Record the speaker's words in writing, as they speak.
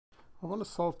I want to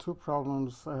solve two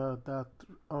problems that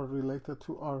are related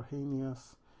to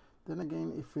Arrhenius. Then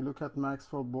again, if we look at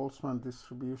Maxwell-Boltzmann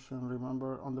distribution,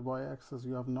 remember on the y-axis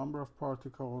you have number of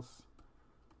particles,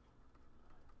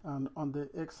 and on the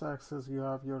x-axis you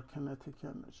have your kinetic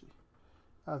energy.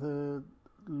 At a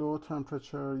low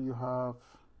temperature you have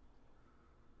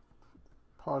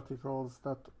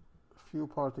few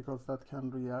particles that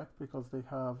can react because they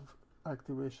have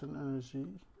activation energy,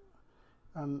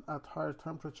 and at higher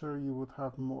temperature you would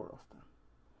have more of them.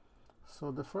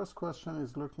 So the first question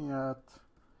is looking at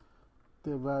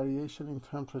the variation in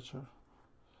temperature.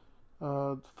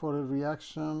 For a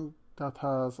reaction that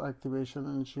has activation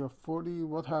energy of 40,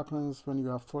 what happens when you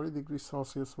have 40 degrees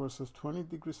Celsius versus 20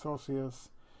 degrees Celsius?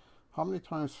 How many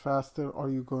times faster are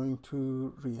you going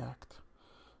to react?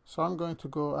 So I'm going to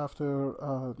go after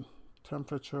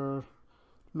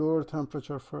lower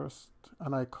temperature first,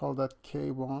 and I call that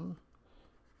K1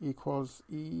 equals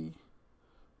E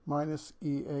minus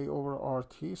EA over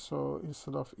RT. So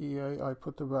instead of EA, I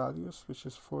put the values, which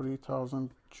is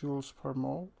 40,000 joules per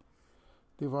mole,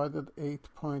 divided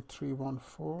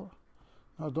 8.314.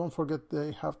 Now don't forget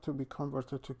they have to be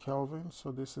converted to Kelvin,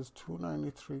 so this is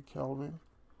 293 Kelvin.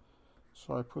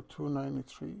 So I put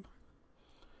 293.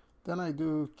 Then I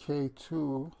do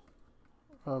K2,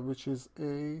 which is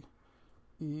A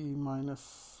E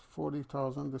minus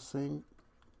 40,000, the same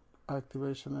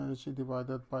activation energy,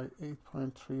 divided by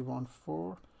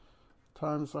 8.314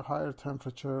 times a higher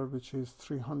temperature, which is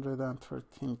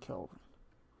 313 Kelvin.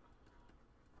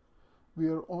 We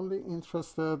are only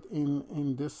interested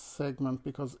in this segment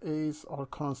because A's are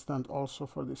constant also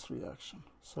for this reaction.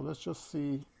 So let's just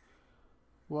see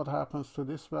what happens to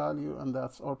this value, and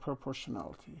that's our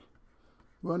proportionality.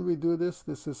 When we do this,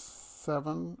 this is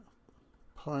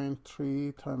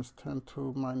 7.3 times 10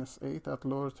 to minus 8 at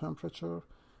lower temperature,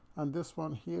 and this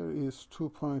one here is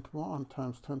 2.1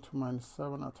 times 10 to minus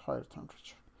 7 at higher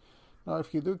temperature. Now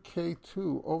if you do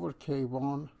K2 over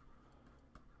K1,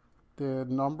 the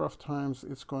number of times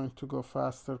it's going to go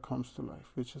faster comes to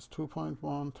life, which is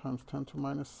 2.1 times 10 to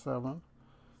minus 7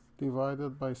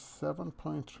 divided by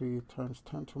 7.3 times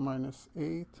 10 to minus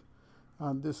 8,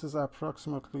 and this is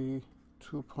approximately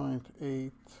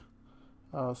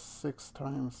 2.86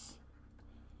 times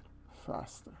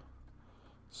faster.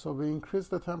 So we increased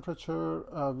the temperature.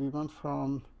 We went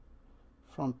from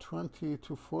 20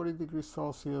 to 40 degrees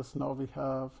Celsius. Now we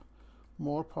have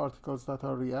more particles that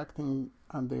are reacting,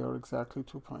 and they are exactly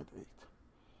 2.8.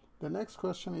 The next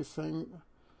question is saying,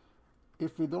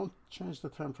 if we don't change the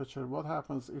temperature, what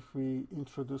happens if we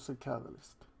introduce a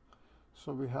catalyst?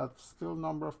 So we have still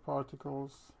number of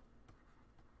particles,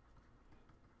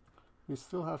 we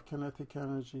still have kinetic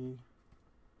energy,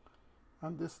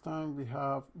 and this time we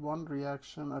have one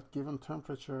reaction at given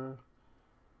temperature.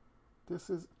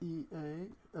 This is EA,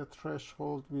 a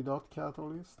threshold without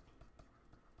catalyst,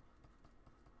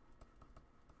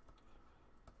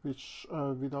 which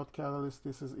without catalyst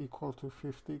this is equal to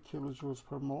 50 kilojoules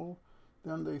per mole.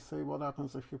 Then they say, what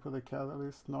happens if you put a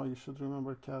catalyst? Now you should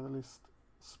remember catalyst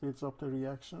speeds up the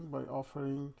reaction by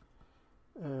offering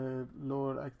a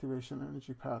lower activation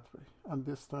energy pathway, and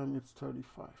this time it's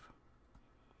 35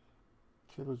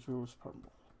 kilojoules per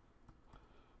mole.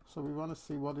 So we want to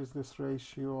see what is this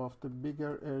ratio of the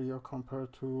bigger area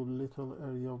compared to little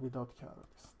area without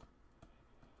catalyst.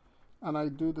 And I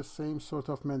do the same sort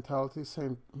of mentality,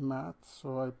 same math.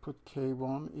 So I put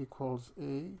K1 equals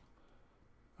A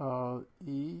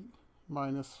E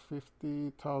minus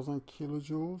 50,000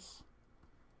 kilojoules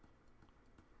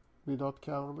without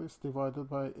catalyst divided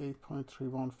by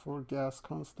 8.314 gas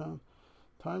constant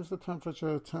times the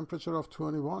temperature. Temperature of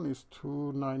 21 is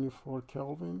 294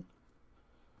 Kelvin.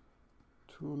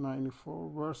 294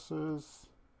 versus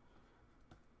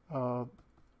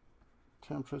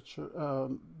temperature,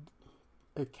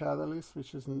 a catalyst,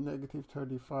 which is negative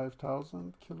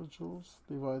 35,000 kilojoules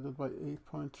divided by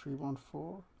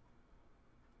 8.314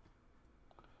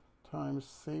 times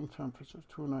same temperature,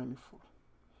 294.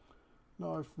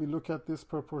 Now if we look at this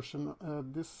proportion,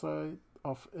 this side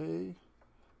of A,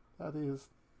 that is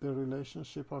the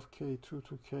relationship of K2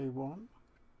 to K1.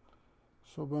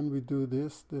 So when we do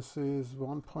this, this is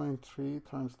 1.3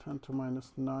 times 10 to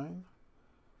minus 9.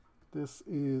 This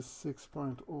is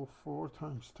 6.04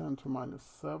 times 10 to minus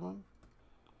 7.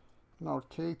 Now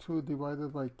K2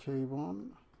 divided by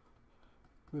K1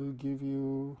 will give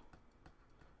you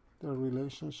the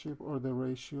relationship or the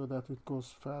ratio that it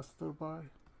goes faster by,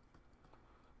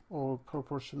 or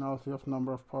proportionality of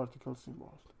number of particles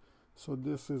involved. So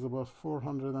this is about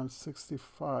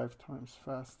 465 times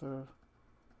faster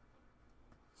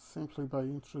simply by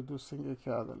introducing a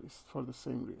catalyst for the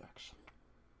same reaction.